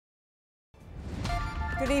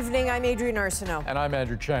Good evening, I'm Adrienne Arsenault. And I'm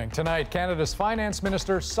Andrew Chang. Tonight, Canada's finance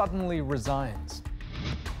minister suddenly resigns.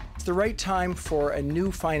 It's the right time for a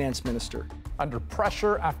new finance minister. Under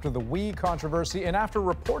pressure after the We controversy and after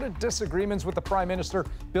reported disagreements with the Prime Minister,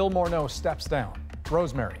 Bill Morneau steps down.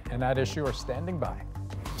 Rosemary and that issue are standing by.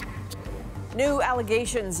 New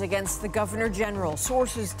allegations against the Governor General.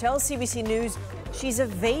 Sources tell CBC News she's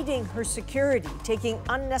evading her security, taking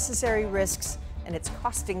unnecessary risks, and it's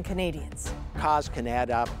costing Canadians. Costs can add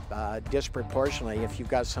up disproportionately if you've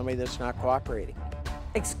got somebody that's not cooperating.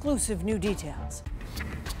 Exclusive new details.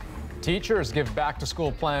 Teachers give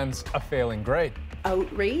back-to-school plans a failing grade.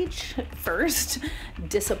 Outrage first,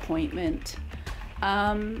 disappointment,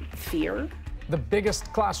 fear. The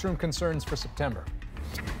biggest classroom concerns for September.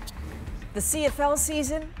 The CFL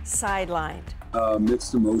season sidelined.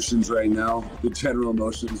 Mixed emotions right now. The general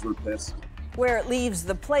emotions were pissed. Where it leaves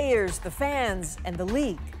the players, the fans, and the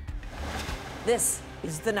league. This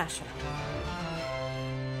is The National.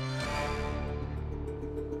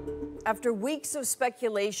 After weeks of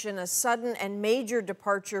speculation, a sudden and major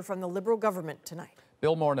departure from the Liberal government tonight.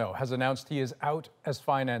 Bill Morneau has announced he is out as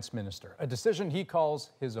finance minister, a decision he calls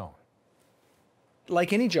his own.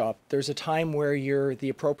 Like any job, there's a time where you're the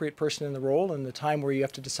appropriate person in the role and the time where you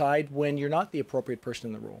have to decide when you're not the appropriate person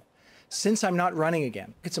in the role. Since I'm not running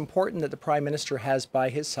again, it's important that the Prime Minister has by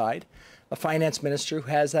his side a finance minister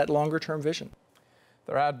who has that longer-term vision.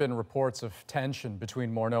 There had been reports of tension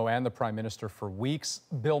between Morneau and the Prime Minister for weeks.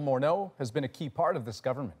 Bill Morneau has been a key part of this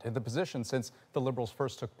government, in the position since the Liberals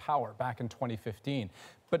first took power back in 2015.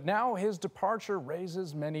 But now his departure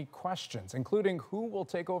raises many questions, including who will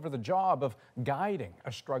take over the job of guiding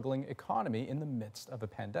a struggling economy in the midst of a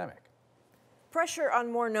pandemic. Pressure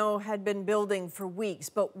on Morneau had been building for weeks,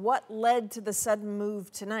 but what led to the sudden move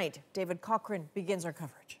tonight? David Cochrane begins our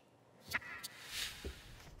coverage.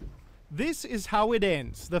 This is how it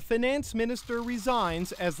ends. The finance minister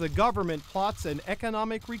resigns as the government plots an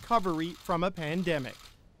economic recovery from a pandemic.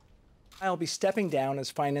 I'll be stepping down as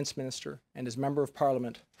finance minister and as member of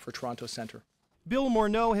parliament for Toronto Centre. Bill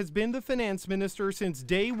Morneau has been the finance minister since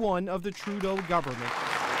day one of the Trudeau government.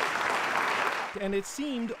 And it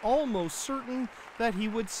seemed almost certain that he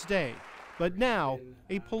would stay. But now,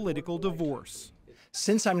 a political divorce.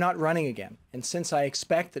 Since I'm not running again, and since I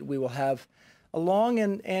expect that we will have a long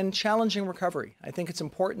and challenging recovery, I think it's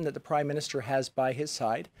important that the Prime Minister has by his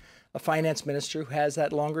side a finance minister who has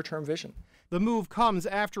that longer-term vision. The move comes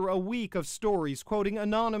after a week of stories quoting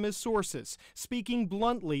anonymous sources, speaking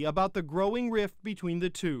bluntly about the growing rift between the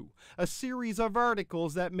two, a series of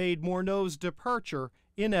articles that made Morneau's departure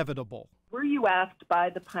inevitable. Were you asked by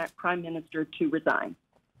the Prime Minister to resign?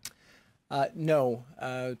 No.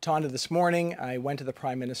 Tonda, this morning, I went to the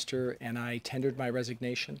Prime Minister and I tendered my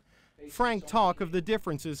resignation. Frank talk of the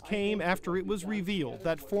differences came after it was revealed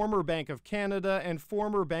that former Bank of Canada and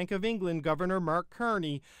former Bank of England Governor Mark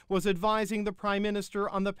Carney was advising the Prime Minister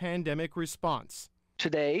on the pandemic response.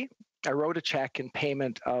 Today, I wrote a check in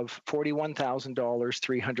payment of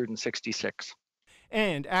 $41,366.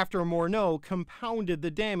 And after Morneau compounded the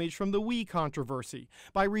damage from the We controversy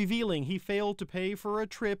by revealing he failed to pay for a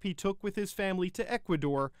trip he took with his family to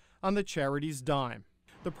Ecuador on the charity's dime.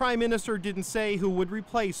 The Prime Minister didn't say who would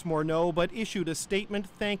replace Morneau, but issued a statement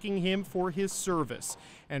thanking him for his service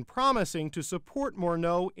and promising to support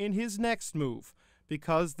Morneau in his next move,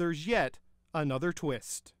 because there's yet another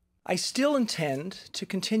twist. I still intend to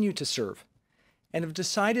continue to serve and have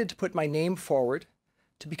decided to put my name forward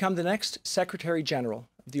to become the next Secretary General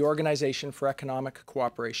of the Organization for Economic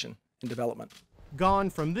Cooperation and Development.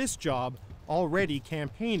 Gone from this job, already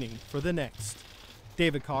campaigning for the next.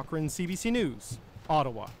 David Cochrane, CBC News,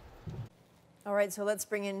 Ottawa. All right, so let's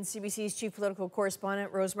bring in CBC's chief political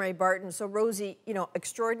correspondent, Rosemary Barton. So, Rosie,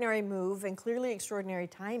 extraordinary move and clearly extraordinary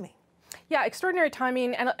timing. Yeah, extraordinary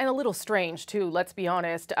timing and a little strange, too, let's be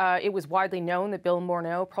honest. It was widely known that Bill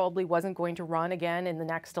Morneau probably wasn't going to run again in the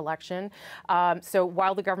next election. So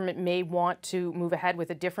while the government may want to move ahead with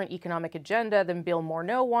a different economic agenda than Bill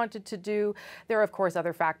Morneau wanted to do, there are, of course,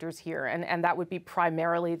 other factors here. And that would be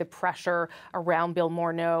primarily the pressure around Bill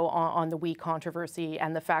Morneau on the We controversy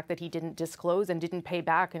and the fact that he didn't disclose and didn't pay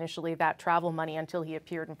back initially that travel money until he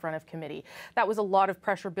appeared in front of committee. That was a lot of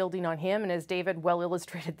pressure building on him. And as David well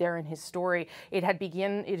illustrated there in his story, it had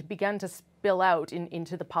begun to spill out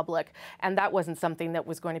into the public, and that wasn't something that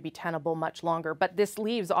was going to be tenable much longer. But this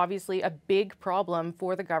leaves, obviously, a big problem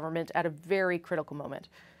for the government at a very critical moment.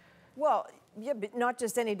 Well, Yeah, but not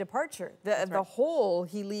just any departure. The hole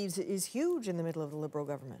he leaves is huge in the middle of the Liberal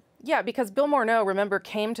government. Yeah, because Bill Morneau, remember,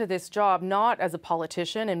 came to this job not as a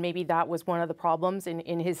politician, and maybe that was one of the problems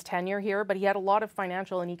in his tenure here, but he had a lot of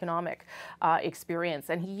financial and economic experience,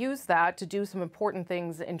 and he used that to do some important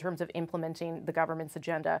things in terms of implementing the government's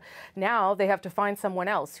agenda. Now they have to find someone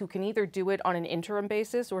else who can either do it on an interim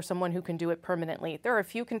basis or someone who can do it permanently. There are a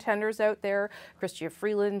few contenders out there: Chrystia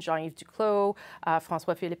Freeland, Jean-Yves Duclos,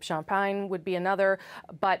 François-Philippe Champagne would be another,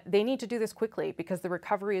 but they need to do this quickly because the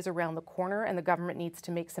recovery is around the corner and the government needs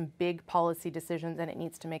to make some big policy decisions, and it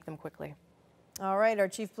needs to make them quickly. All right, our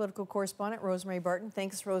chief political correspondent, Rosemary Barton.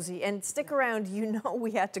 Thanks, Rosie. And stick around. You know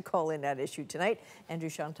we had to call in that issue tonight. Andrew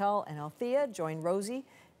Chantal and Althea join Rosie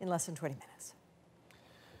in less than 20 minutes.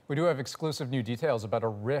 We do have exclusive new details about a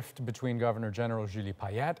rift between Governor General Julie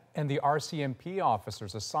Payette and the RCMP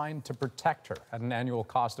officers assigned to protect her at an annual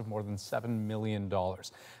cost of more than $7 million.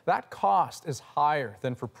 That cost is higher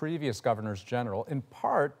than for previous governors general, in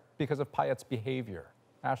part because of Payette's behavior.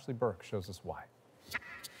 Ashley Burke shows us why.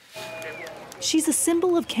 She's a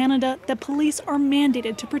symbol of Canada that police are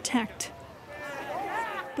mandated to protect.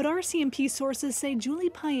 But RCMP sources say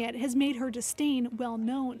Julie Payette has made her disdain well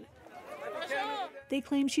known. They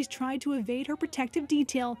claim she's tried to evade her protective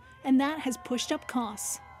detail, and that has pushed up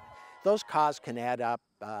costs. Those costs can add up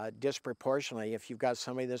disproportionately if you've got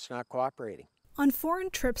somebody that's not cooperating. On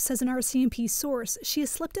foreign trips, says an RCMP source, she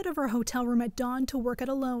has slipped out of her hotel room at dawn to work at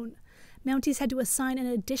alone. Mounties had to assign an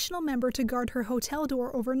additional member to guard her hotel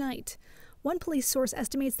door overnight. One police source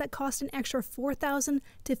estimates that cost an extra $4,000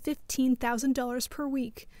 to $15,000 per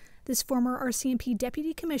week. This former RCMP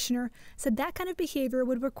deputy commissioner said that kind of behavior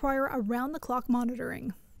would require around-the-clock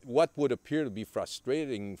monitoring. What would appear to be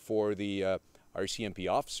frustrating for the RCMP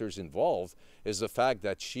officers involved is the fact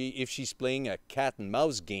that if she's playing a cat and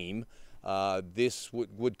mouse game, this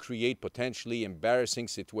would create potentially embarrassing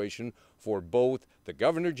situation for both the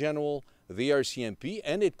Governor General, the RCMP,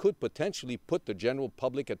 and it could potentially put the general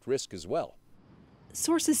public at risk as well.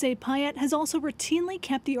 Sources say Payette has also routinely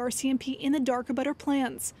kept the RCMP in the dark about her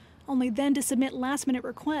plans, only then to submit last-minute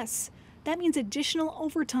requests. That means additional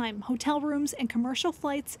overtime, hotel rooms, and commercial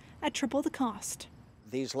flights at triple the cost.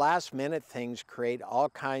 These last-minute things create all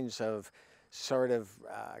kinds of sort of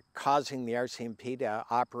causing the RCMP to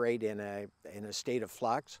operate in a state of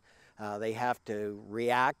flux. They have to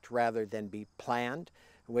react rather than be planned,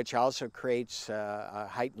 which also creates a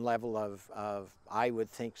heightened level of, I would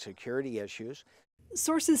think, security issues.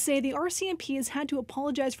 Sources say the RCMP has had to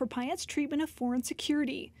apologize for Payette's treatment of foreign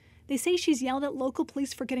security. They say she's yelled at local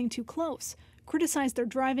police for getting too close, criticized their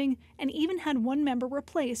driving, and even had one member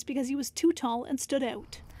replaced because he was too tall and stood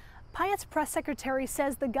out. Payette's press secretary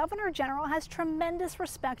says the Governor General has tremendous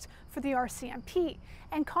respect for the RCMP,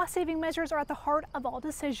 and cost-saving measures are at the heart of all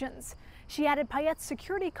decisions. She added Payette's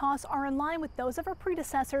security costs are in line with those of her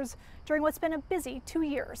predecessors during what's been a busy 2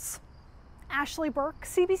 years. Ashley Burke,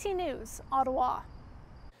 CBC News, Ottawa.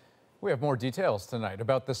 We have more details tonight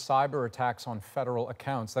about the cyber attacks on federal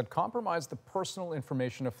accounts that compromised the personal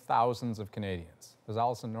information of thousands of Canadians. As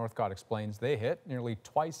Alison Northcott explains, they hit nearly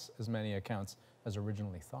twice as many accounts as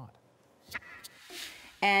originally thought.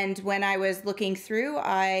 And when I was looking through,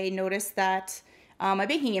 I noticed that my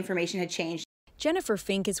banking information had changed. Jennifer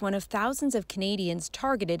Fink is one of thousands of Canadians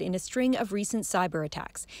targeted in a string of recent cyber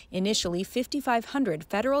attacks. Initially, 5,500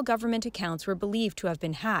 federal government accounts were believed to have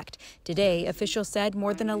been hacked. Today, officials said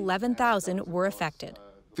more than 11,000 were affected.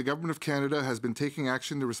 The Government of Canada has been taking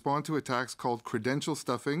action to respond to attacks called credential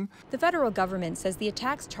stuffing. The federal government says the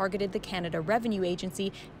attacks targeted the Canada Revenue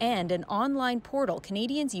Agency and an online portal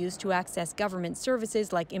Canadians use to access government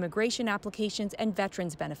services like immigration applications and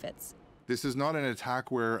veterans benefits. This is not an attack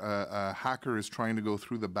where a hacker is trying to go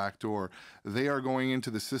through the back door. They are going into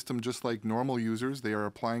the system just like normal users. They are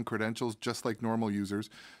applying credentials just like normal users.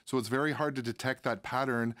 So it's very hard to detect that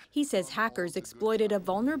pattern. He says hackers exploited a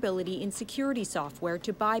vulnerability in security software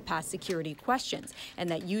to bypass security questions, and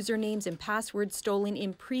that usernames and passwords stolen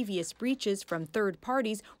in previous breaches from third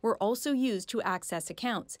parties were also used to access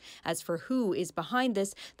accounts. As for who is behind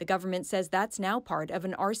this, the government says that's now part of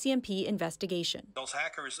an RCMP investigation. Those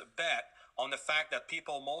hackers bet on the fact that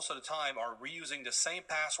people most of the time are reusing the same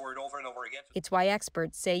password over and over again. It's why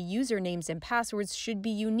experts say usernames and passwords should be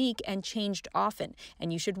unique and changed often,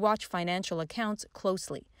 and you should watch financial accounts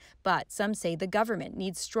closely. But some say the government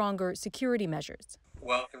needs stronger security measures.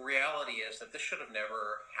 Well, the reality is that this should have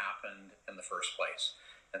never happened in the first place.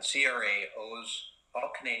 And CRA owes all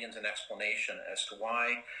Canadians an explanation as to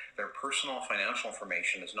why their personal financial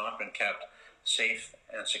information has not been kept safe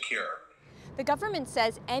and secure. The government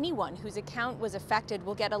says anyone whose account was affected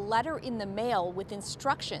will get a letter in the mail with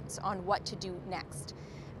instructions on what to do next.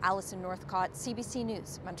 Alison Northcott, CBC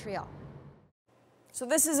News, Montreal. So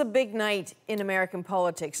this is a big night in American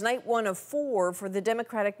politics, night 1 of 4 for the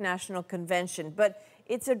Democratic National Convention, but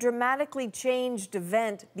it's a dramatically changed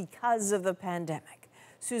event because of the pandemic.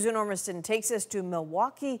 Susan Ormiston takes us to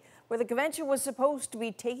Milwaukee, where the convention was supposed to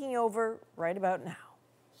be taking over right about now.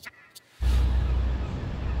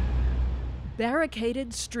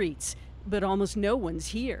 Barricaded streets, but almost no one's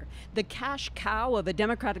here. The cash cow of a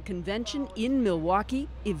Democratic convention in Milwaukee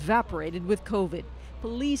evaporated with COVID.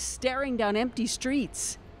 Police staring down empty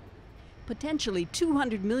streets. Potentially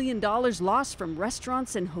 $200 million lost from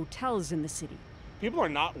restaurants and hotels in the city. People are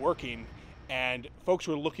not working, and folks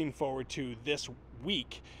were looking forward to this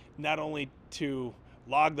week, not only to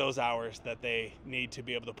log those hours that they need to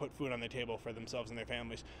be able to put food on the table for themselves and their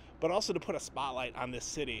families, but also to put a spotlight on this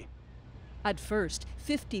city. At first,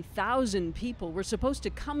 50,000 people were supposed to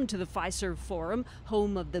come to the Fiserv Forum,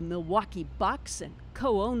 home of the Milwaukee Bucks and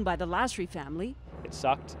co-owned by the Lasry family. It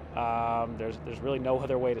sucked. There's really no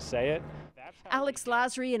other way to say it. Alex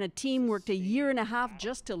Lasry and a team worked a year and a half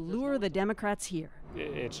just to lure the Democrats here.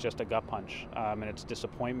 It's just a gut punch, and it's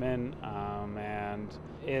disappointment, and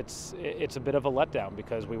it's a bit of a letdown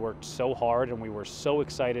because we worked so hard and we were so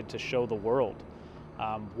excited to show the world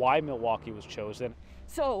why Milwaukee was chosen.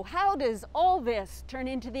 So how does all this turn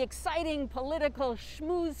into the exciting political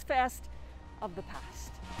schmooze fest of the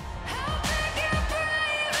past?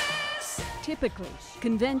 Typically,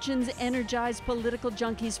 conventions energize political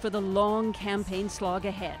junkies for the long campaign slog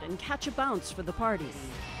ahead and catch a bounce for the party.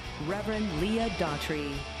 Reverend Leah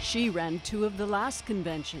Daughtry. She ran 2 of the last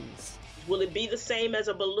conventions. Will it be the same as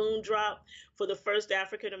a balloon drop for the first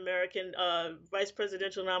African-American vice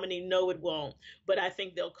presidential nominee? No, it won't, but I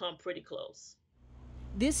think they'll come pretty close.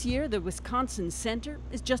 This year, the Wisconsin Center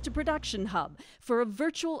is just a production hub for a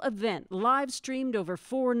virtual event live streamed over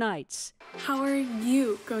 4 nights. How are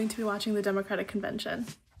you going to be watching the Democratic Convention?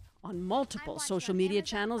 On multiple social media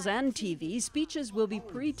channels and TV, speeches will be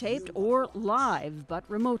pre-taped or live, but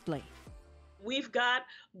remotely. We've got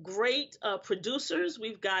great producers.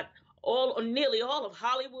 We've got nearly all of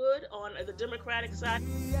Hollywood on the Democratic side.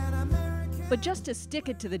 But just to stick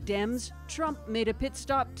it to the Dems, Trump made a pit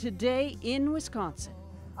stop today in Wisconsin.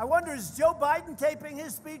 I wonder, is Joe Biden taping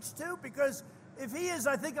his speech too? Because if he is,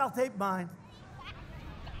 I think I'll tape mine.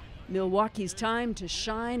 Milwaukee's time to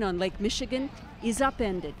shine on Lake Michigan is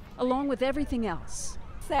upended, along with everything else.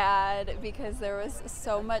 Sad because there was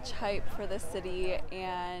so much hype for the city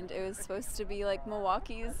and it was supposed to be like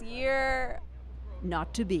Milwaukee's year.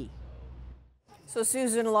 Not to be. So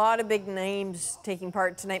Susan, a lot of big names taking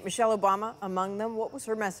part tonight. Michelle Obama among them. What was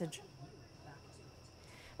her message?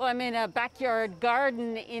 Well, I'm in a backyard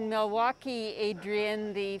garden in Milwaukee,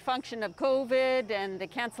 Adrian. The function of COVID and the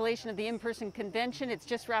cancellation of the in-person convention, it's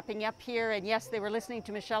just wrapping up here. And yes, they were listening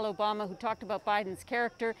to Michelle Obama, who talked about Biden's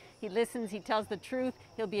character. He listens, he tells the truth,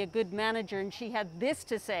 he'll be a good manager. And she had this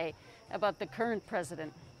to say about the current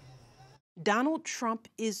president. Donald Trump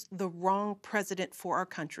is the wrong president for our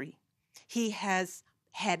country. He has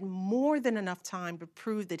had more than enough time to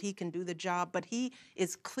prove that he can do the job, but he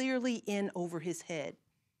is clearly in over his head.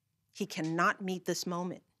 He cannot meet this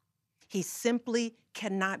moment. He simply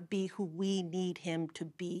cannot be who we need him to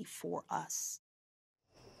be for us.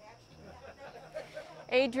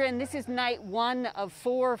 Adrian, this is night 1 of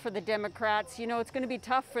 4 for the Democrats. You know, it's going to be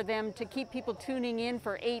tough for them to keep people tuning in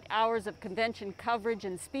for 8 hours of convention coverage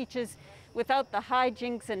and speeches without the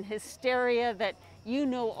hijinks and hysteria that you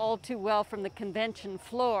know all too well from the convention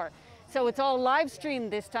floor. So it's all live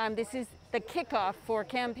streamed this time. This is the kickoff for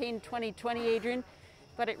Campaign 2020, Adrian,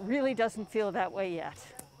 but it really doesn't feel that way yet.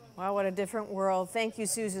 Wow, what a different world. Thank you,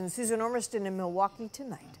 Susan. Susan Ormiston in Milwaukee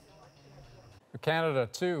tonight. Canada,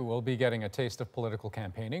 too, will be getting a taste of political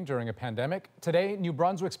campaigning during a pandemic. Today, New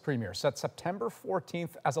Brunswick's premier set September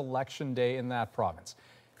 14th as election day in that province.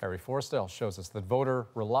 Harry Forstell shows us that voter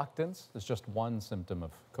reluctance is just one symptom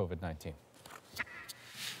of COVID-19.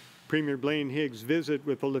 Premier Blaine Higgs' visit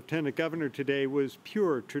with the Lieutenant Governor today was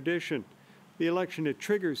pure tradition. The election it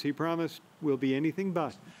triggers, he promised, will be anything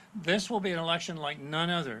but. This will be an election like none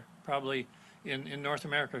other, probably in North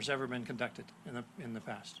America, has ever been conducted in the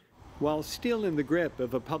past. While still in the grip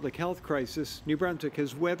of a public health crisis, New Brunswick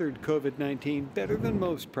has weathered COVID-19 better than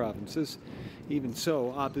most provinces. Even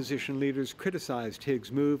so, opposition leaders criticized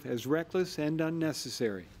Higgs' move as reckless and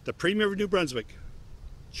unnecessary. The Premier of New Brunswick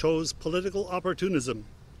chose political opportunism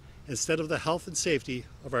instead of the health and safety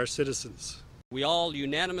of our citizens. We all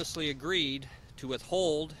unanimously agreed to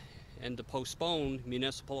withhold and to postpone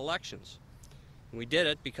municipal elections. We did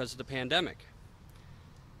it because of the pandemic.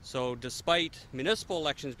 So despite municipal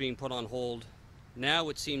elections being put on hold, now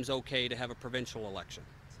it seems okay to have a provincial election.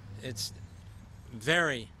 It's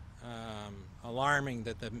very alarming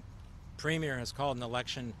that the Premier has called an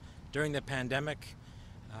election during the pandemic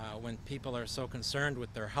when people are so concerned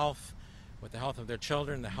with their health, with the health of their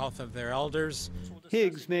children, the health of their elders.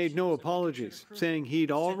 Higgs made no apologies, saying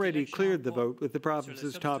he'd already cleared the vote with the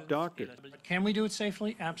province's top doctor. Can we do it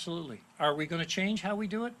safely? Absolutely. Are we going to change how we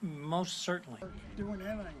do it? Most certainly.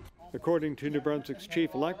 According to New Brunswick's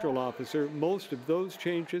chief electoral officer, most of those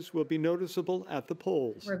changes will be noticeable at the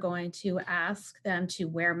polls. We're going to ask them to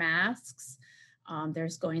wear masks.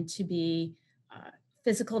 There's going to be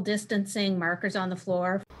physical distancing markers on the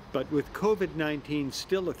floor. But with COVID-19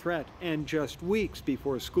 still a threat and just weeks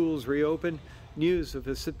before schools reopen, news of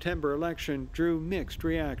a September election drew mixed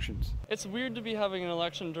reactions. It's weird to be having an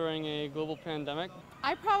election during a global pandemic.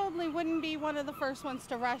 I probably wouldn't be one of the first ones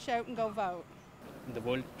to rush out and go vote. The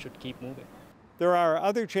world should keep moving. There are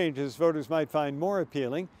other changes voters might find more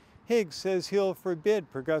appealing. Higgs says he'll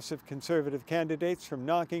forbid progressive conservative candidates from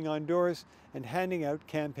knocking on doors and handing out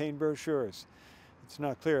campaign brochures. It's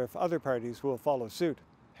not clear if other parties will follow suit.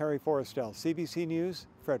 Harry Forrestal, CBC News,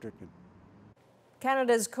 Fredericton.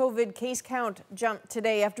 Canada's COVID case count jumped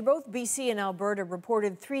today after both BC and Alberta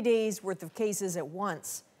reported 3 days' worth of cases at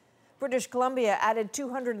once. British Columbia added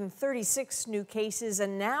 236 new cases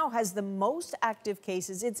and now has the most active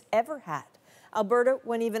cases it's ever had. Alberta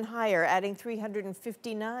went even higher, adding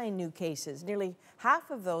 359 new cases. Nearly half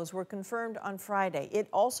of those were confirmed on Friday. It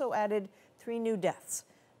also added 3 new deaths.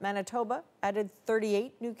 Manitoba added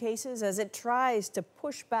 38 new cases as it tries to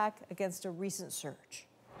push back against a recent surge.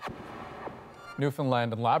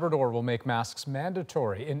 Newfoundland and Labrador will make masks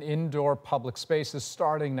mandatory in indoor public spaces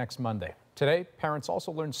starting next Monday. Today, parents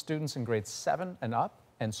also learned students in grades 7 and up,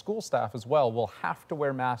 and school staff as well, will have to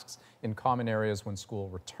wear masks in common areas when school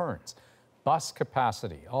returns. Bus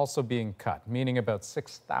capacity also being cut, meaning about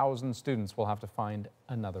 6,000 students will have to find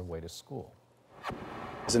another way to school.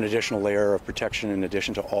 It's an additional layer of protection in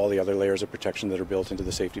addition to all the other layers of protection that are built into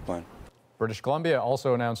the safety plan. British Columbia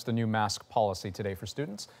also announced a new mask policy today for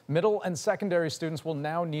students. Middle and secondary students will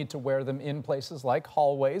now need to wear them in places like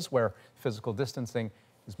hallways where physical distancing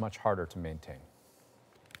is much harder to maintain.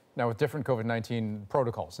 Now, with different COVID-19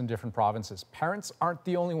 protocols in different provinces, parents aren't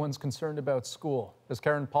the only ones concerned about school. As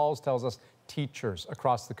Karen Pauls tells us, teachers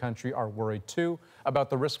across the country are worried too about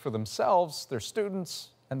the risk for themselves, their students,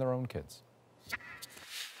 and their own kids.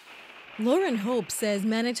 Lauren Hope says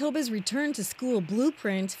Manitoba's return to school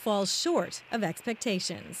blueprint falls short of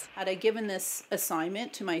expectations. Had I given this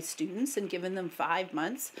assignment to my students and given them 5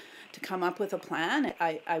 months to come up with a plan,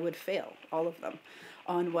 I would fail, all of them,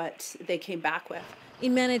 on what they came back with.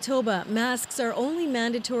 In Manitoba, masks are only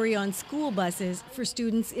mandatory on school buses for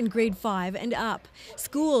students in grade 5 and up.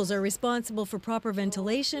 Schools are responsible for proper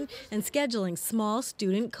ventilation and scheduling small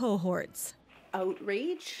student cohorts.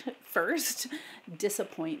 Outrage first,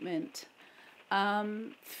 disappointment,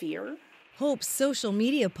 fear. Hope's social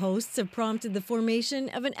media posts have prompted the formation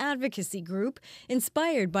of an advocacy group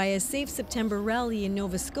inspired by a Safe September rally in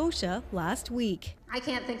Nova Scotia last week. I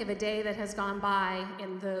can't think of a day that has gone by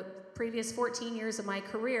in the previous 14 years of my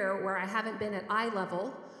career where I haven't been at eye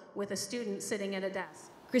level with a student sitting at a desk.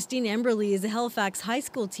 Christine Emberley is a Halifax high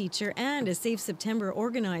school teacher and a Safe September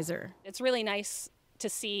organizer. It's really nice to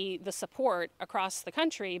see the support across the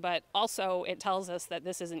country, but also it tells us that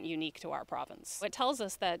this isn't unique to our province. It tells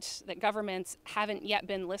us that governments haven't yet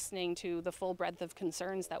been listening to the full breadth of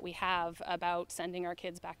concerns that we have about sending our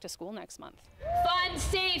kids back to school next month. Fund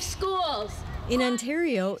safe schools! In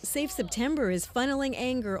Ontario, Safe September is funneling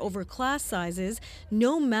anger over class sizes,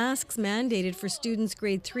 no masks mandated for students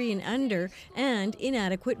grade 3 and under, and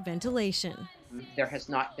inadequate ventilation. There has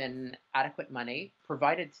not been adequate money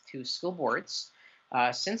provided to school boards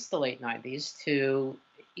since the late 90s to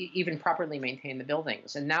even properly maintain the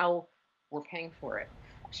buildings. And now we're paying for it.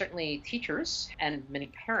 Certainly teachers and many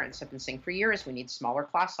parents have been saying for years we need smaller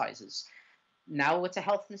class sizes. Now it's a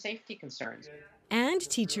health and safety concern. And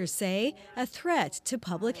teachers say a threat to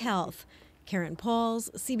public health. Karen Pauls,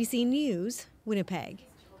 CBC News, Winnipeg.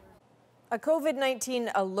 A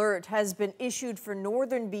COVID-19 alert has been issued for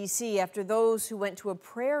northern BC after those who went to a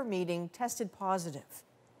prayer meeting tested positive.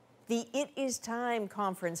 The It Is Time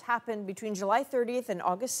conference happened between July 30th and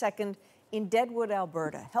August 2nd in Deadwood,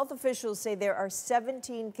 Alberta. Health officials say there are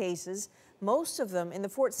 17 cases, most of them in the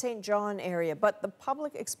Fort St. John area, but the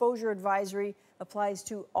public exposure advisory applies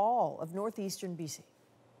to all of northeastern BC.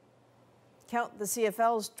 Count the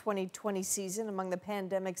CFL's 2020 season among the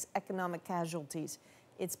pandemic's economic casualties.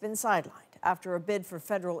 it's been sidelined after a bid for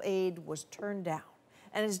federal aid was turned down.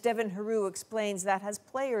 And as Devin Haru explains, that has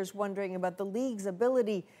players wondering about the league's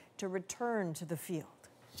ability to return to the field.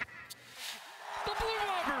 The Blue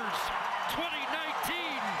Bombers, 2019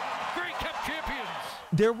 Grey Cup champions.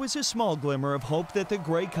 There was a small glimmer of hope that the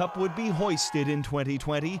Grey Cup would be hoisted in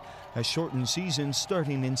 2020, a shortened season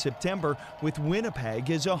starting in September with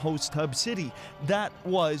Winnipeg as a host hub city. That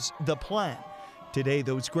was the plan. Today,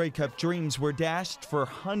 those Grey Cup dreams were dashed for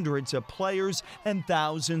hundreds of players and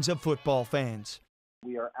thousands of football fans.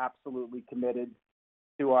 We are absolutely committed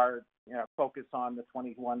to our focus on the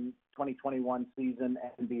 2021 season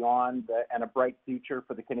and beyond, and a bright future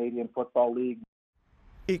for the Canadian Football League.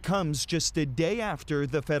 It comes just a day after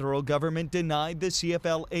the federal government denied the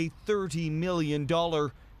CFL a $30 million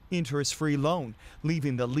interest-free loan,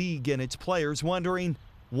 leaving the league and its players wondering,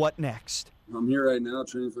 what next? I'm here right now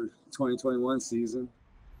training for 2021 season.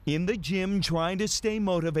 In the gym, trying to stay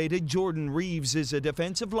motivated, Jordan Reeves is a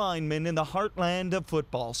defensive lineman in the heartland of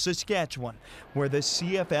football, Saskatchewan, where the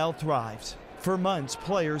CFL thrives. For months,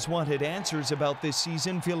 players wanted answers about this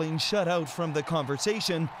season, feeling shut out from the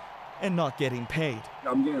conversation and not getting paid.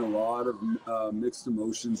 I'm getting a lot of mixed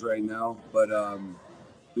emotions right now, but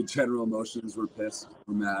the general emotions were pissed,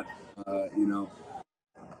 we're mad.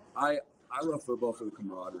 I love football for the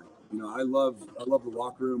camaraderie. I love the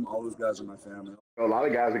locker room. All those guys are my family. A lot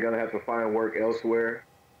of guys are going to have to find work elsewhere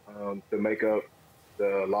to make up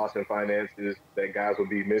the loss in finances that guys will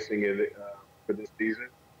be missing for this season.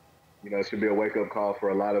 It should be a wake-up call for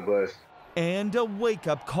a lot of us. And a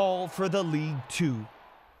wake-up call for the league, too.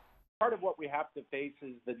 Part of what we have to face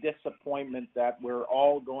is the disappointment that we're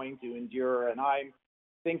all going to endure, and I'm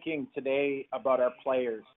thinking today about our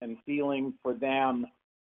players and feeling for them.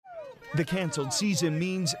 The canceled season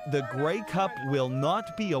means the Grey Cup will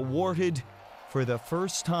not be awarded for the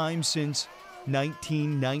first time since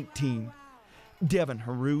 1919. Devin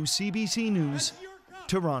Haru, CBC News,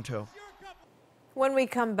 Toronto. When we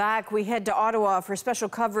come back, we head to Ottawa for special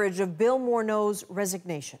coverage of Bill Morneau's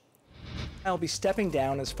resignation. I'll be stepping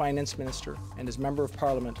down as Finance Minister and as Member of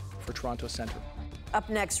Parliament for Toronto Centre. Up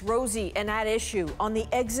next, Rosie and at issue on the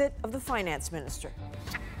exit of the Finance Minister.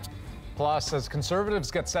 Plus, as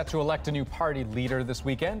Conservatives get set to elect a new party leader this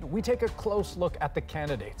weekend, we take a close look at the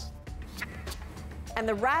candidates. And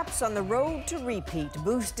the Raps on the road to repeat,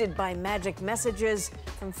 boosted by magic messages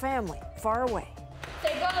from family far away.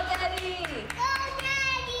 Say, go, Daddy! Go,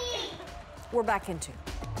 Daddy! We're back in 2.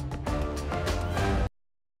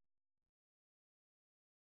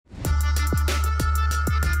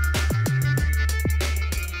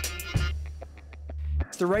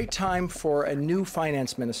 It's the right time for a new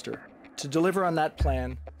Finance Minister to deliver on that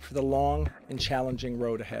plan for the long and challenging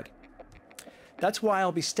road ahead. That's why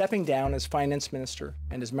I'll be stepping down as Finance Minister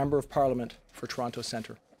and as Member of Parliament for Toronto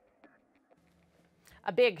Centre.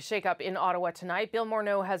 A big shakeup in Ottawa tonight. Bill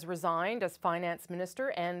Morneau has resigned as Finance Minister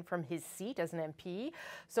and from his seat as an MP.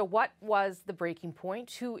 So what was the breaking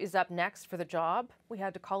point? Who is up next for the job? We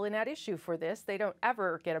had to call in at issue for this. They don't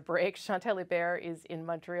ever get a break. Chantal Hébert is in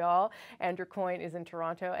Montreal, Andrew Coyne is in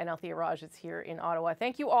Toronto, and Althea Raj is here in Ottawa.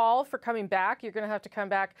 Thank you all for coming back. You're going to have to come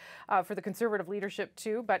back for the Conservative leadership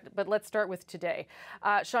too, but let's start with today.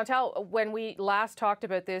 Chantal, when we last talked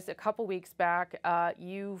about this a couple weeks back,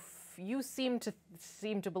 you seem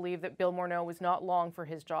to believe that Bill Morneau was not long for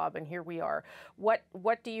his job, and here we are.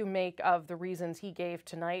 What do you make of the reasons he gave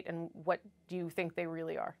tonight, and what do you think they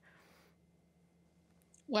really are?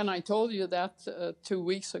 When I told you that 2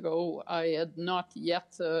 weeks ago, I had not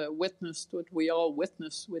yet witnessed what we all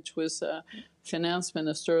witnessed, which was a finance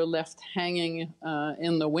minister left hanging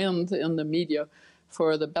in the wind in the media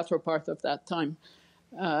for the better part of that time.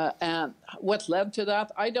 And what led to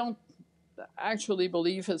that, I don't actually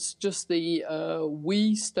believe it's just the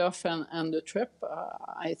we stuff and the trip.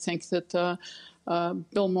 I think that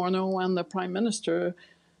Bill Morneau and the Prime Minister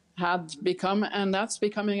had become, and that's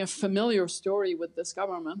becoming a familiar story with this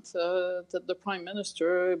government, that the Prime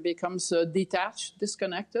Minister becomes detached,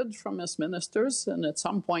 disconnected from his ministers, and at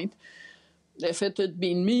some point, if it had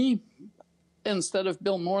been me, instead of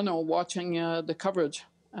Bill Morneau watching the coverage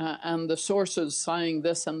and the sources saying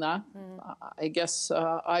this and that, I guess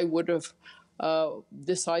I would have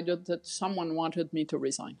decided that someone wanted me to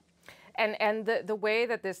resign. And the way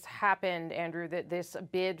that this happened, Andrew, that this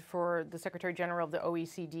bid for the Secretary General of the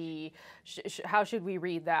OECD, how should we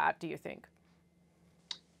read that, do you think?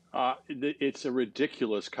 It's a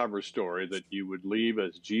ridiculous cover story that you would leave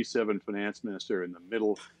as G7 finance minister in the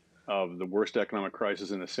middle of the worst economic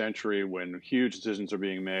crisis in a century, when huge decisions are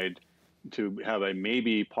being made, to have a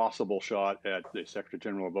maybe possible shot at the Secretary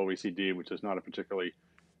General of OECD, which is not a particularly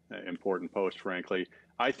important post, frankly.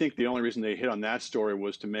 I think the only reason they hit on that story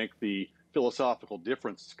was to make the philosophical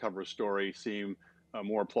difference cover story seem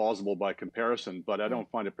more plausible by comparison, but I don't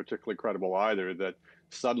find it particularly credible either that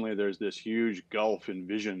suddenly there's this huge gulf in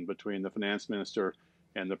vision between the finance minister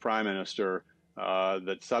and the prime minister,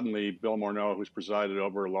 that suddenly Bill Morneau, who's presided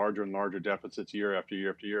over larger and larger deficits year after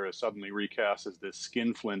year after year, is suddenly recast as this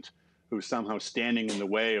skinflint who's somehow standing in the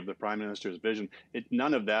way of the prime minister's vision.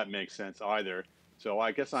 None of that makes sense either. So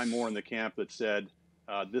I guess I'm more in the camp that said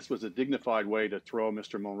this was a dignified way to throw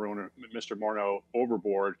Mr. Morneau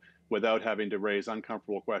overboard without having to raise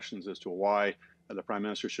uncomfortable questions as to why the prime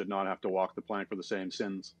minister should not have to walk the plank for the same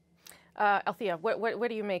sins. Althea, what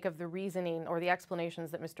do you make of the reasoning or the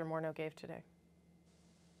explanations that Mr. Morneau gave today?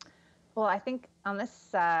 Well, I think on this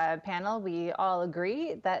panel, we all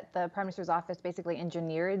agree that the Prime Minister's office basically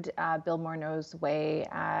engineered Bill Morneau's way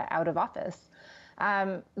out of office.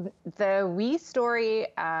 The WE story,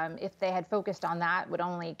 if they had focused on that, would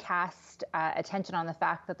only cast attention on the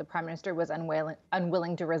fact that the Prime Minister was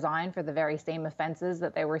unwilling to resign for the very same offenses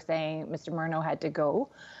that they were saying Mr. Morneau had to go.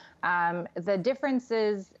 The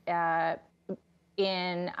differences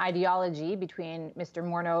in ideology between Mr.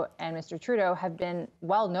 Morneau and Mr. Trudeau have been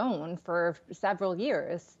well known for several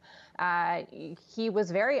years. He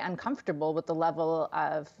was very uncomfortable with the level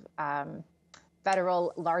of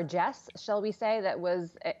federal largesse, shall we say, that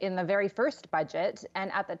was in the very first budget.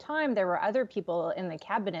 And at the time, there were other people in the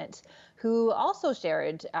cabinet who also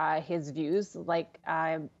shared his views, like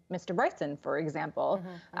Mr. Bryson, for example.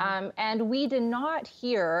 And we did not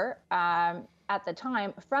hear at the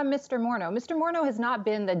time from Mr. Morneau. Mr. Morneau has not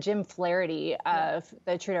been the Jim Flaherty of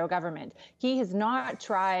the Trudeau government. He has not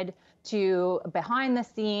tried to, behind the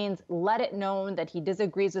scenes, let it known that he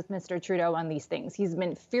disagrees with Mr. Trudeau on these things. He's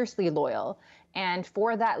been fiercely loyal. And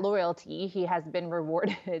for that loyalty, he has been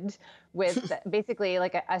rewarded with basically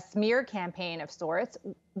like a smear campaign of sorts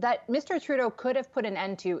that Mr. Trudeau could have put an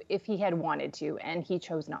end to if he had wanted to, and he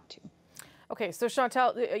chose not to. Okay, so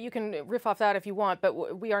Chantal, you can riff off that if you want,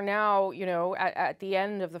 but we are now, you know, at the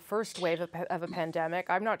end of the first wave of a pandemic.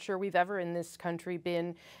 I'm not sure we've ever in this country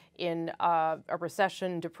been in a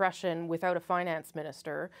recession, depression without a finance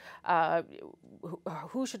minister.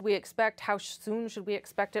 Who should we expect? How soon should we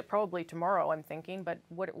expect it? Probably tomorrow, I'm thinking, but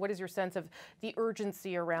what is your sense of the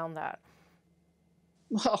urgency around that?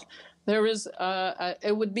 Well, there is,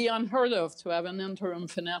 it would be unheard of to have an interim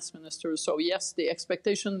finance minister. So yes, the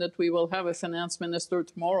expectation that we will have a finance minister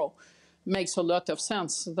tomorrow makes a lot of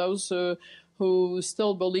sense. Those who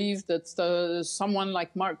still believe that someone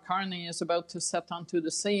like Mark Carney is about to set onto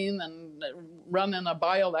the scene and run in a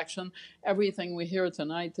by-election, everything we hear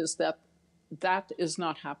tonight is that that is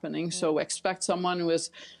not happening. So expect someone who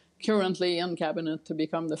is currently in cabinet to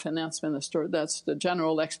become the finance minister. That's the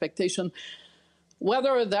general expectation.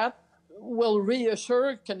 Whether that will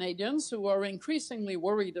reassure Canadians who are increasingly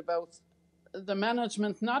worried about the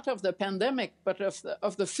management, not of the pandemic, but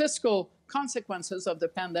of the fiscal consequences of the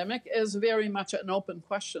pandemic is very much an open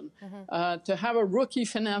question. To have a rookie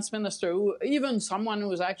finance minister, even someone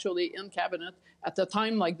who is actually in cabinet at a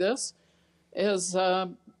time like this, is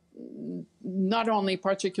not only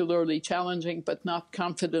particularly challenging, but not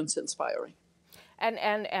confidence-inspiring.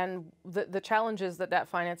 And the challenges that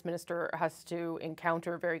finance minister has to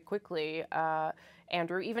encounter very quickly,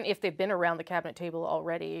 Andrew, even if they've been around the cabinet table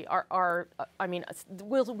already,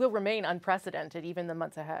 will remain unprecedented even the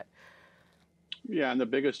months ahead. Yeah, and the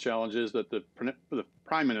biggest challenge is that the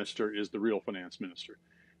prime minister is the real finance minister.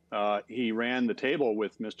 He ran the table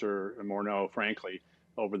with Mr. Morneau, frankly,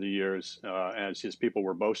 over the years, as his people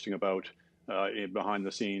were boasting about behind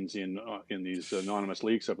the scenes in these anonymous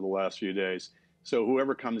leaks over the last few days. So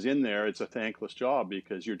whoever comes in there, it's a thankless job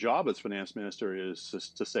because your job as finance minister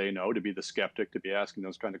is to say no, to be the skeptic, to be asking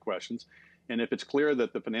those kind of questions. And if it's clear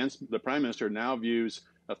that the prime minister now views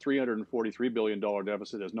a $343 billion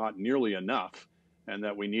deficit as not nearly enough, and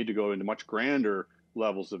that we need to go into much grander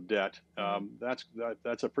levels of debt,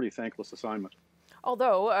 that's a pretty thankless assignment.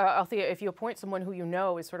 Although, Althea, if you appoint someone who you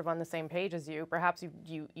know is sort of on the same page as you, perhaps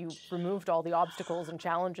you removed all the obstacles and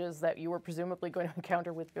challenges that you were presumably going to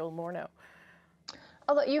encounter with Bill Morneau.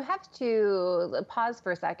 Although you have to pause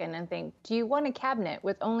for a second and think, do you want a cabinet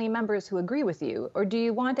with only members who agree with you? Or do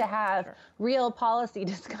you want to have real policy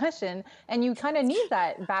discussion? And you kind of need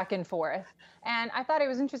that back and forth. And I thought it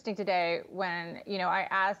was interesting today when, I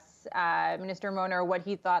asked Minister Morneau what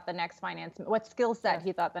he thought what skill set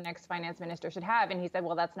he thought the next finance minister should have. And he said,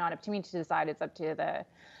 well, that's not up to me to decide. It's up to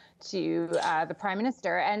the Prime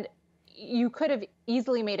Minister. And you could have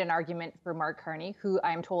easily made an argument for Mark Carney, who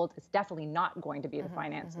I'm told is definitely not going to be the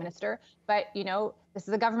finance minister. But, you know, this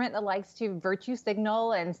is a government that likes to virtue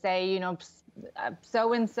signal and say, you know,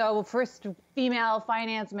 so-and-so first female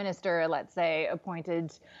finance minister, let's say,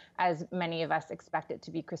 appointed, as many of us expect it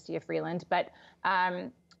to be Chrystia Freeland. But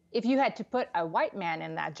if you had to put a white man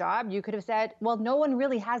in that job, you could have said, well, no one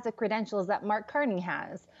really has the credentials that Mark Carney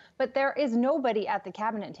has. But there is nobody at the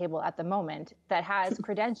cabinet table at the moment that has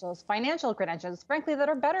credentials, financial credentials, frankly, that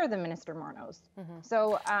are better than Minister Morneau's.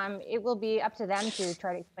 So it will be up to them to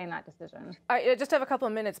try to explain that decision. I just have a couple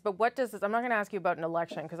of minutes, but what does this, I'm not going to ask you about an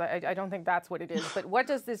election because I don't think that's what it is, but what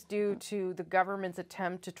does this do to the government's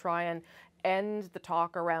attempt to try and end the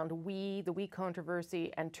talk around the we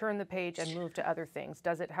controversy and turn the page and move to other things?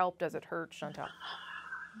 Does it help? Does it hurt, Chantal?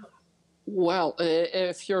 Well,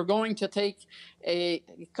 if you're going to take a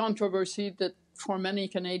controversy that for many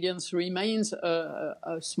Canadians remains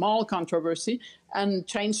a small controversy and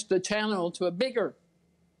change the channel to a bigger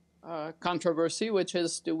controversy, which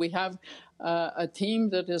is, do we have a team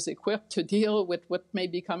that is equipped to deal with what may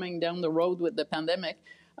be coming down the road with the pandemic?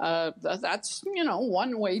 That's, you know,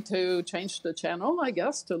 one way to change the channel, I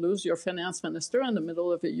guess, to lose your finance minister in the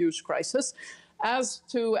middle of a huge crisis. As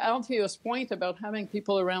to Althea's point about having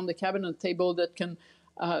people around the cabinet table that can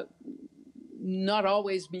not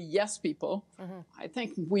always be yes people, I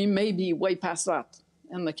think we may be way past that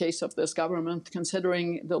in the case of this government,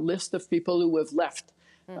 considering the list of people who have left,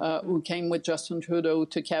 who came with Justin Trudeau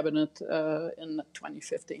to cabinet in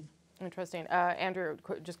 2015. Interesting. Andrew,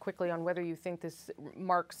 just quickly on whether you think this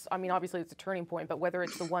marks, I mean, obviously it's a turning point, but whether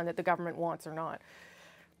it's the one that the government wants or not.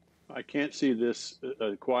 I can't see this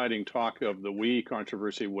quieting talk of the we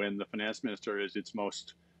controversy when the finance minister is its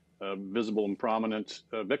most visible and prominent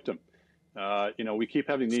victim. You know, we keep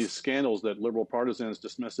having these scandals that Liberal partisans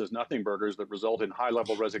dismiss as nothing burgers that result in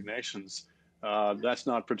high-level resignations. That's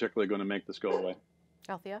not particularly going to make this go away.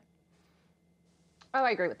 Althea? Oh,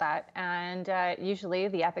 I agree with that. And usually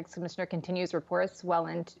the ethics commissioner continues reports well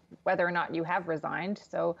into whether or not you have resigned.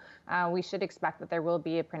 So we should expect that there will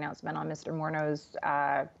be a pronouncement on Mr. Morneau's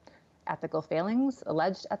ethical failings,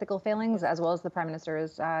 alleged ethical failings, as well as the Prime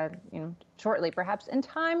Minister's, you know, shortly, perhaps in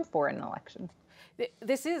time for an election.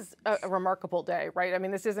 This is a remarkable day, right? I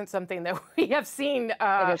mean, this isn't something that we have seen.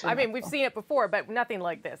 I mean, we've seen it before, but nothing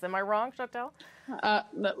like this. Am I wrong, Chantal?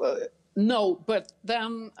 No, but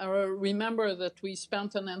then remember that we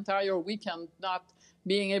spent an entire weekend not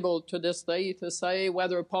being able to this day to say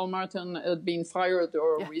whether Paul Martin had been fired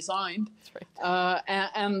or resigned. That's right.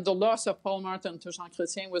 And the loss of Paul Martin to Jean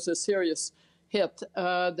Chrétien was a serious hit.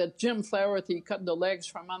 That Jim Flaherty cut the legs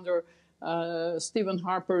from under Stephen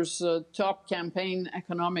Harper's top campaign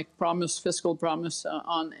economic promise, fiscal promise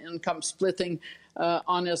on income splitting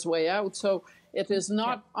on his way out. So it is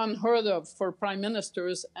not unheard of for prime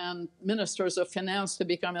ministers and ministers of finance to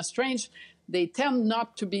become estranged. They tend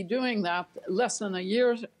not to be doing that less than a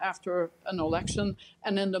year after an election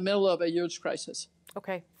and in the middle of a huge crisis.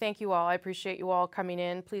 Okay, thank you all. I appreciate you all coming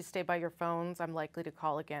in. Please stay by your phones. I'm likely to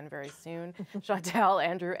call again very soon. Chantal,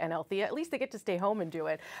 Andrew, and Althea. At least they get to stay home and do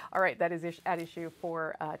it. All right, that is at issue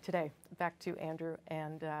for today. Back to Andrew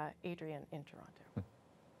and Adrian in Toronto.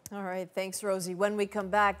 All right, thanks, Rosie. When we come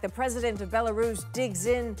back, the president of Belarus digs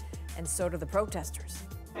in, and so do the protesters.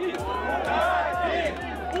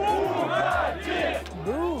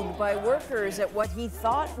 Booed by workers at what he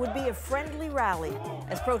thought would be a friendly rally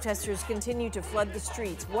as protesters continue to flood the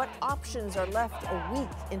streets. What options are left a week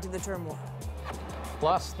into the turmoil?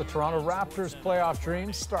 Plus, the Toronto Raptors' playoff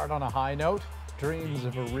dreams start on a high note. Dreams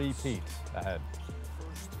of a repeat ahead.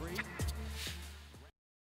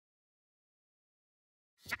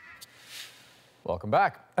 Welcome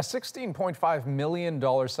back. A $16.5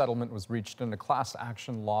 million settlement was reached in a class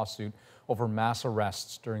action lawsuit over mass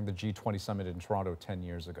arrests during the G20 summit in Toronto 10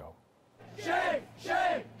 years ago. Shame,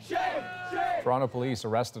 shame, shame, shame. Toronto police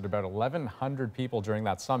arrested about 1,100 people during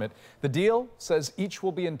that summit. The deal says each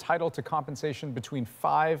will be entitled to compensation between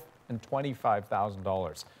 $5,000 and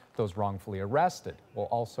 $25,000. Those wrongfully arrested will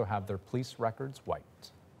also have their police records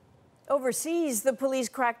wiped. Overseas, the police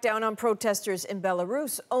crackdown on protesters in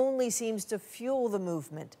Belarus only seems to fuel the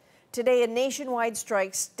movement. Today, a nationwide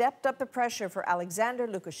strike stepped up the pressure for Alexander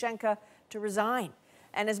Lukashenko to resign.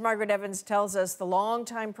 And as Margaret Evans tells us, the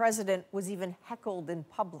longtime president was even heckled in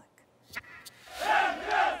public.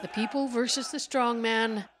 The people versus the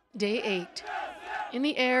strongman, day 8. In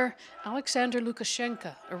the air, Alexander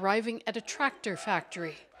Lukashenko arriving at a tractor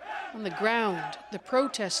factory. On the ground, the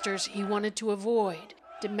protesters he wanted to avoid,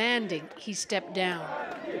 demanding he step down.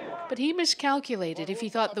 But he miscalculated if he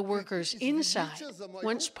thought the workers inside,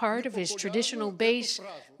 once part of his traditional base,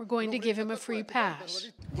 were going to give him a free pass.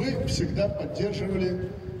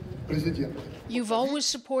 You've always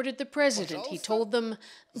supported the president, he told them,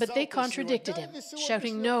 but they contradicted him,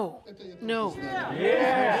 shouting no, no.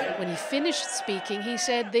 Yeah. When he finished speaking, he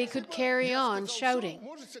said they could carry on shouting,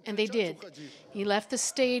 and they did. He left the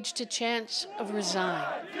stage to chants of resign.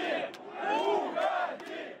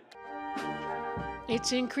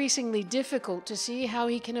 It's increasingly difficult to see how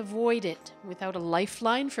he can avoid it without a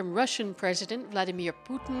lifeline from Russian President Vladimir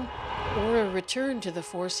Putin or a return to the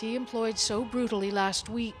force he employed so brutally last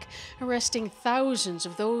week, arresting thousands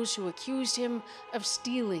of those who accused him of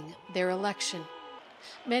stealing their election.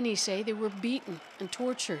 Many say they were beaten and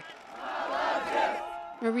tortured.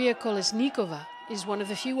 Maria Kolesnikova is one of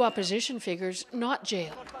the few opposition figures not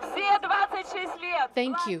jailed.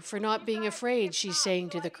 Thank you for not being afraid, she's saying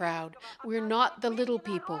to the crowd. We're not the little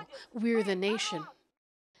people, we're the nation.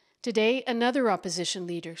 Today, another opposition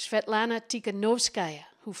leader, Svetlana Tikhanovskaya,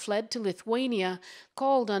 who fled to Lithuania,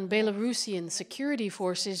 called on Belarusian security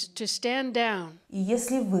forces to stand down.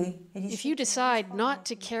 If you decide not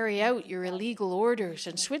to carry out your illegal orders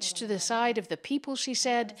and switch to the side of the people, she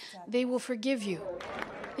said, they will forgive you.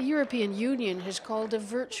 The European Union has called a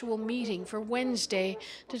virtual meeting for Wednesday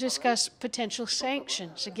to discuss potential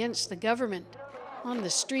sanctions against the government. On the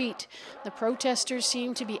street, the protesters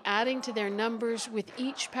seem to be adding to their numbers with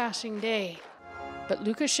each passing day. But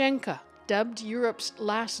Lukashenko, dubbed Europe's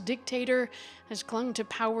last dictator, has clung to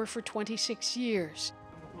power for 26 years.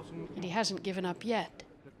 And he hasn't given up yet.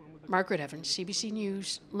 Margaret Evans, CBC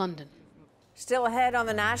News, London. Still ahead on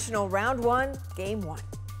the National, round one, game one.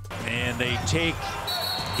 And they take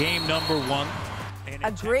game number one.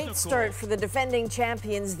 A great start for the defending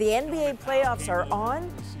champions. The NBA playoffs are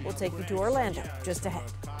on. We'll take you to Orlando just ahead.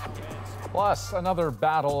 Plus, another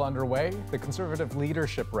battle underway, the Conservative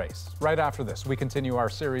leadership race. Right after this, we continue our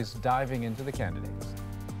series diving into the candidates.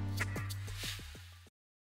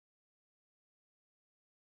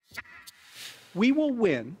 We will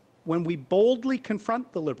win when we boldly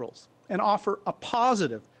confront the Liberals and offer a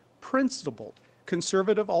positive, principled,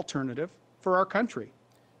 Conservative alternative for our country.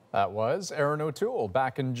 That was Erin O'Toole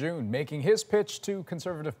back in June, making his pitch to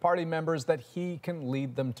Conservative Party members that he can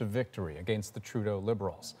lead them to victory against the Trudeau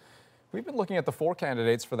Liberals. We've been looking at the 4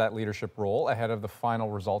 candidates for that leadership role ahead of the final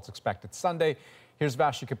results expected Sunday. Here's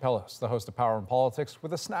Vassy Kapelos, the host of Power and Politics,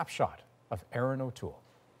 with a snapshot of Erin O'Toole.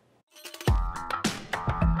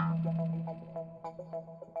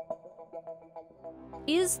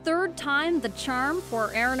 Is third time the charm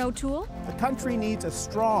for Erin O'Toole? The country needs a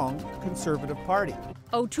strong Conservative Party.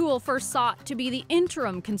 O'Toole first sought to be the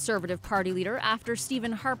interim Conservative Party leader after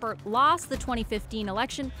Stephen Harper lost the 2015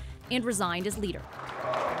 election and resigned as leader.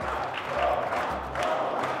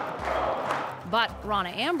 But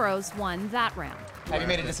Ronna Ambrose won that round. Have you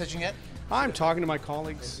made a decision yet? I'm talking to my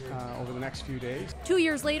colleagues over the next few days. 2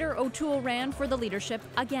 years later, O'Toole ran for the leadership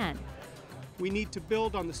again. We need to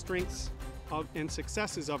build on the strengths and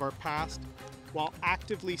successes of our past while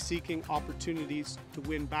actively seeking opportunities to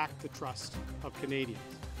win back the trust of Canadians.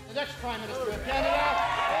 The next Prime Minister of Canada.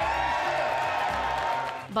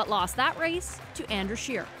 But lost that race to Andrew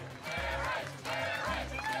Scheer.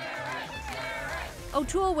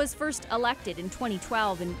 O'Toole was first elected in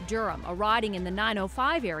 2012 in Durham, a riding in the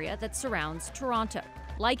 905 area that surrounds Toronto.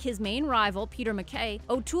 Like his main rival, Peter MacKay,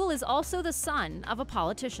 O'Toole is also the son of a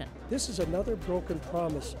politician. This is another broken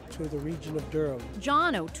promise to the region of Durham.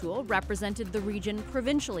 John O'Toole represented the region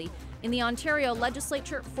provincially in the Ontario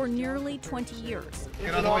legislature for nearly 20 years.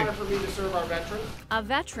 It's an honor for me to serve our veterans. A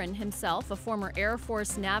veteran himself, a former Air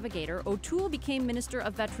Force navigator, O'Toole became Minister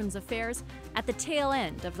of Veterans Affairs at the tail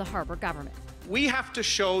end of the Harper government. We have to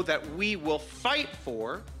show that we will fight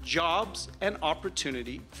for jobs and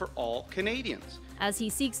opportunity for all Canadians. As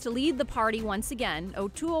he seeks to lead the party once again,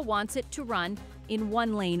 O'Toole wants it to run in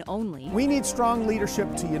one lane only. We need strong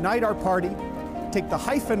leadership to unite our party, take the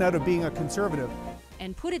hyphen out of being a Conservative,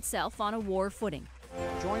 and put itself on a war footing.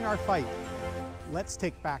 Join our fight. Let's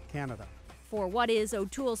take back Canada. For what is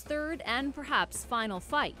O'Toole's third and perhaps final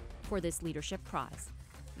fight for this leadership prize.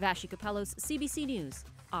 Vassy Kapelos, CBC News,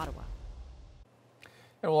 Ottawa.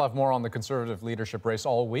 And we'll have more on the Conservative leadership race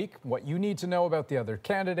all week, what you need to know about the other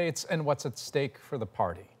candidates, and what's at stake for the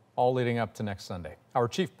party, all leading up to next Sunday. Our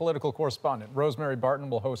chief political correspondent, Rosemary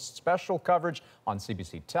Barton, will host special coverage on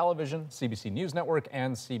CBC Television, CBC News Network,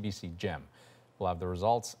 and CBC Gem. We'll have the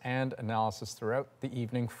results and analysis throughout the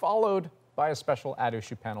evening, followed by a special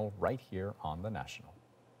at-issue panel right here on The National.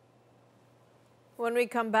 When we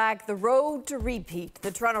come back, the road to repeat.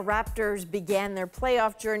 The Toronto Raptors began their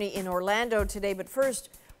playoff journey in Orlando today, but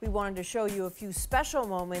first, we wanted to show you a few special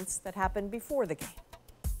moments that happened before the game.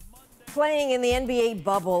 Playing in the NBA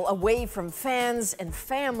bubble away from fans and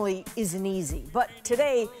family isn't easy. But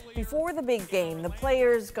today, before the big game, the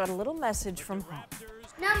players got a little message from home.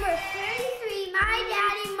 Number 33, my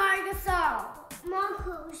daddy Margasol.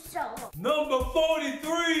 Margasol. Number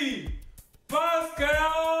 43,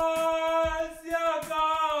 Pascal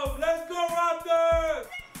Siakam. Let's go Raptors!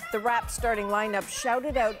 The Raps starting lineup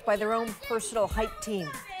shouted out by their own personal hype team,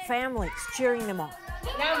 families cheering them on.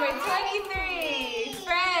 Number 23,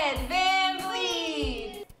 Fred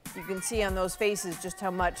VanVleet. You can see on those faces just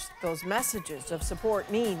how much those messages of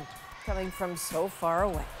support mean, coming from so far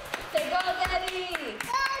away. Say go, Daddy! Go,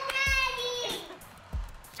 Daddy!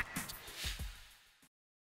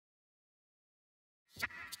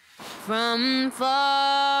 From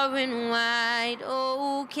far and wide,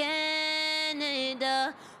 oh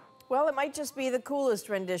Canada. Well, it might just be the coolest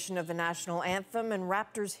rendition of the national anthem in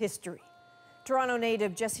Raptors history. Toronto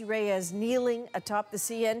native Jesse Reyes kneeling atop the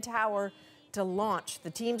CN Tower to launch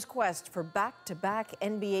the team's quest for back-to-back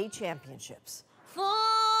NBA championships. For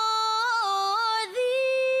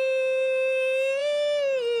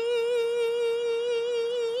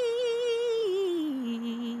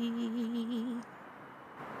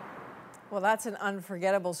Well, that's an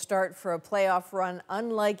unforgettable start for a playoff run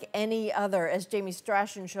unlike any other. As Jamie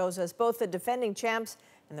Strachan shows us, both the defending champs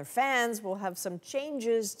and their fans will have some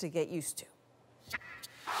changes to get used to.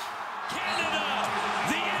 Canada,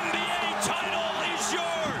 the NBA title is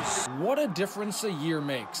yours! What a difference a year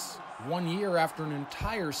makes. 1 year after an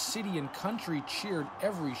entire city and country cheered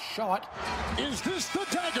every shot. Is this the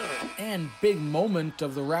dagger? And big moment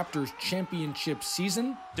of the Raptors championship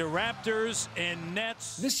season. The Raptors and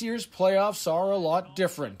Nets. This year's playoffs are a lot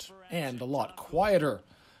different and a lot quieter.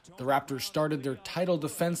 The Raptors started their title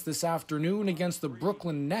defense this afternoon against the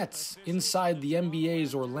Brooklyn Nets inside the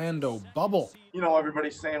NBA's Orlando bubble. You know,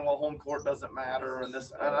 everybody's saying, well, home court doesn't matter, and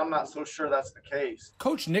I'm not so sure that's the case.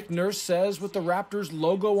 Coach Nick Nurse says with the Raptors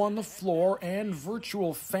logo on the floor and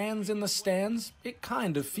virtual fans in the stands, it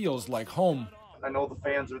kind of feels like home. I know the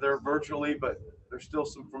fans are there virtually, but there's still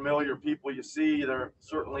some familiar people you see. They're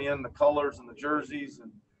certainly in the colors and the jerseys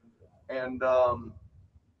and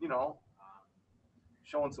you know,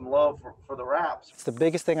 showing some love for the Raps. It's the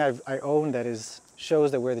biggest thing I own that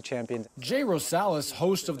shows that we're the champions. Jay Rosales,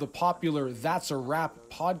 host of the popular That's a Rap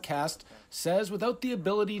podcast, says without the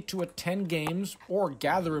ability to attend games or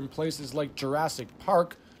gather in places like Jurassic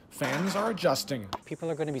Park, fans are adjusting.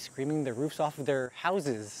 People are going to be screaming the roofs off of their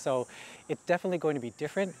houses, so it's definitely going to be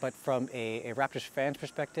different, but from a Raptors fan's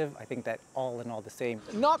perspective, I think that all in all the same.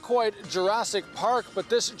 Not quite Jurassic Park, but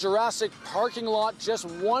this Jurassic parking lot, just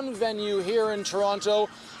one venue here in Toronto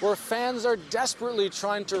where fans are desperately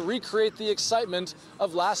trying to recreate the excitement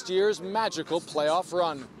of last year's magical playoff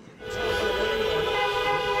run. Let's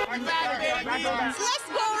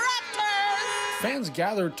go Raptors! Fans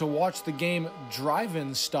gathered to watch the game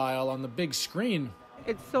drive-in style on the big screen.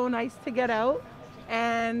 It's so nice to get out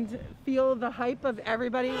and feel the hype of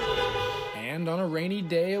everybody. And on a rainy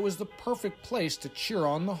day, it was the perfect place to cheer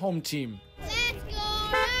on the home team. Let's go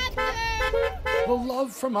Raptors! The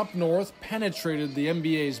love from up north penetrated the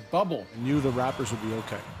NBA's bubble. I knew the Raptors would be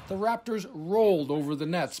okay. The Raptors rolled over the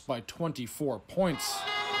Nets by 24 points.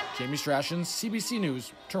 Jamie Strachan, CBC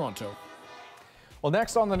News, Toronto. Well,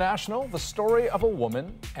 next on The National, the story of a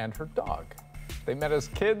woman and her dog. They met as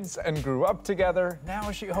kids and grew up together.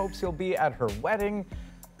 Now she hopes he'll be at her wedding.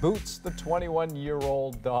 Boots, the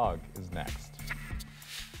 21-year-old dog, is next.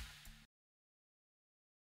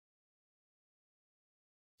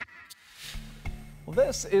 Well,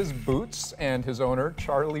 this is Boots and his owner,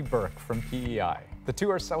 Charlie Burke from PEI. The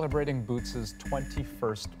two are celebrating Boots'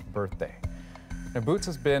 21st birthday. Now, Boots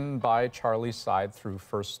has been by Charlie's side through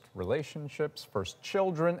first relationships, first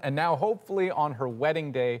children, and now hopefully on her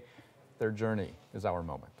wedding day, their journey is our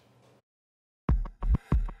moment.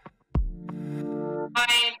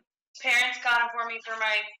 My parents got him for me for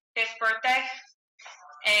my 5th birthday,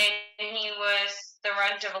 and he was the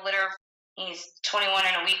runt of a litter. He's 21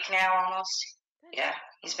 in a week now almost. Yeah,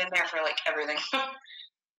 he's been there for like everything.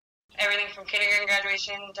 Everything from kindergarten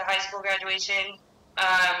graduation to high school graduation.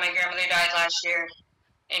 My grandmother died last year,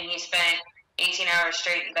 and he spent 18 hours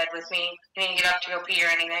straight in bed with me. He didn't get up to go pee or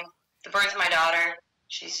anything. The birth of my daughter,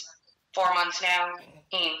 she's 4 months now.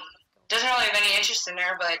 He doesn't really have any interest in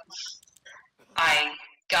her, but I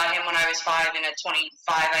got him when I was 5, and at 25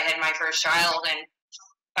 I had my first child, and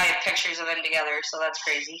I have pictures of them together, so that's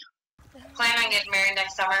crazy. Plan on getting married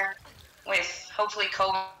next summer with hopefully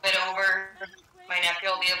COVID over. My nephew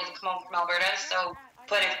will be able to come home from Alberta, so,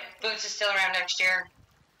 but if Boots is still around next year,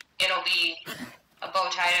 it'll be a bow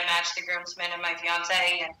tie to match the groomsmen and my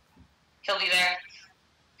fiance, and he'll be there,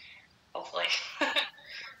 hopefully.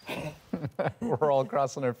 We're all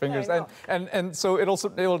crossing our fingers. And so it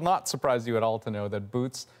will not surprise you at all to know that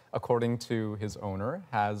Boots, according to his owner,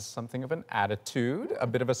 has something of an attitude, a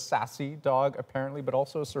bit of a sassy dog apparently, but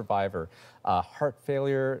also a survivor. Heart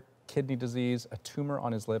failure, kidney disease, a tumor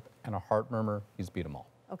on his lip, and a heart murmur. He's beat them all.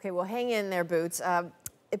 Okay, well, hang in there, Boots.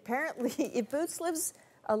 Apparently, if Boots lives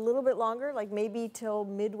a little bit longer, like maybe till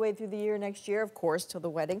midway through the year next year, of course, till the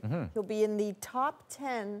wedding, he'll be in the top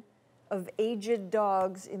 10 of aged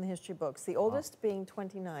dogs in the history books, the oldest being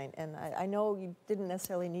 29. And I know you didn't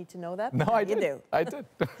necessarily need to know that. No, but I did. You do. I did.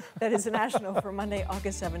 That is the National for Monday,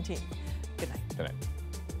 August 17th. Good night. Good night.